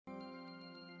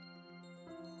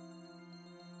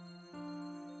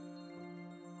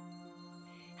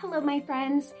Hello, my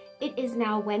friends. It is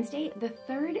now Wednesday, the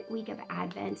third week of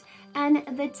Advent, and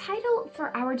the title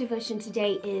for our devotion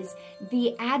today is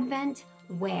The Advent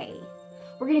Way.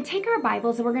 We're going to take our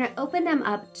Bibles and we're going to open them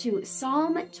up to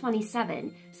Psalm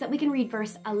 27 so that we can read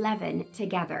verse 11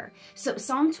 together. So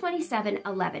Psalm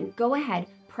 27:11, go ahead,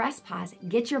 press pause,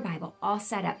 get your Bible all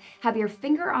set up, have your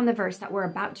finger on the verse that we're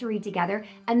about to read together,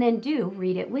 and then do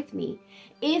read it with me.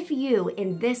 If you,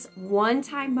 in this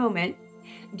one-time moment,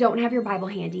 don't have your Bible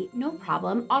handy, no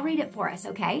problem. I'll read it for us,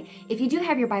 okay? If you do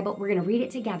have your Bible, we're going to read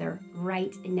it together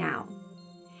right now.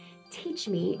 Teach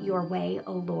me your way,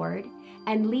 O Lord,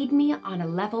 and lead me on a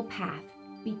level path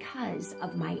because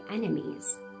of my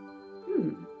enemies.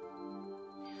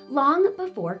 Long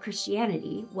before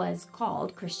Christianity was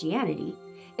called Christianity,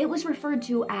 it was referred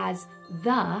to as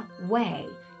the way,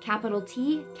 capital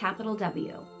T, capital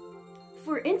W.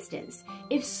 For instance,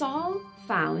 if Saul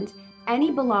found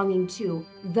any belonging to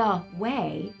the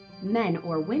way, men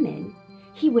or women,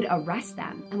 he would arrest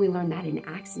them, and we learn that in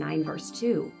Acts 9, verse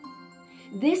 2.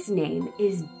 This name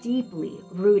is deeply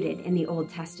rooted in the Old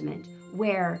Testament,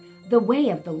 where the way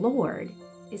of the Lord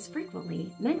is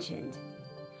frequently mentioned.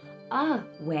 A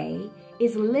way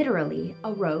is literally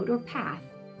a road or path.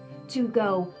 To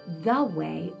go the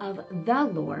way of the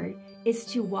Lord is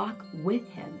to walk with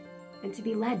him and to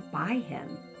be led by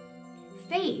him.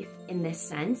 Faith, in this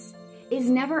sense, is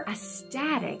never a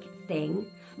static thing,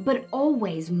 but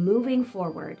always moving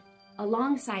forward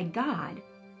alongside God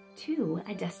to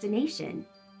a destination.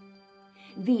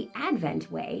 The Advent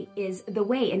way is the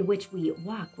way in which we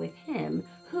walk with him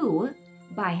who,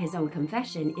 by his own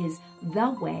confession, is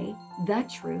the way, the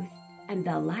truth, and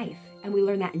the life. And we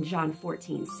learn that in John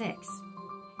 14:6.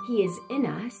 He is in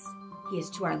us. He is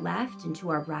to our left and to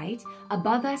our right,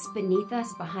 above us, beneath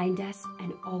us, behind us,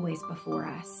 and always before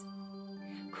us.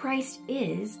 Christ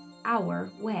is our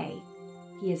way.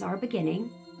 He is our beginning,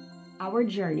 our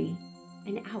journey,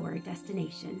 and our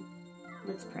destination.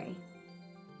 Let's pray.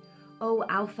 O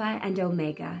Alpha and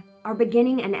Omega, our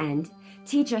beginning and end,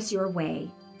 teach us your way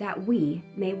that we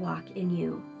may walk in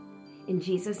you. In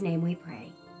Jesus' name we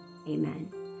pray.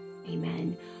 Amen.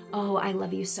 Amen. Oh, I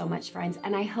love you so much, friends,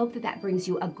 and I hope that that brings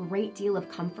you a great deal of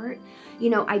comfort.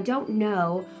 You know, I don't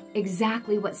know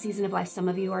exactly what season of life some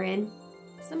of you are in.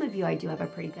 Some of you I do have a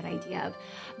pretty good idea of.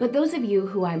 But those of you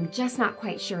who I'm just not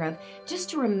quite sure of, just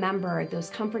to remember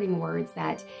those comforting words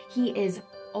that he is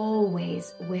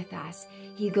always with us.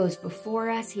 He goes before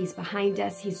us, he's behind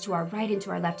us, he's to our right and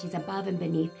to our left, he's above and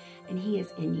beneath, and he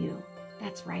is in you.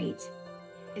 That's right.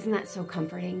 Isn't that so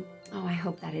comforting? Oh, I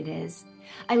hope that it is.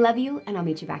 I love you, and I'll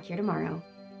meet you back here tomorrow.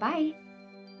 Bye.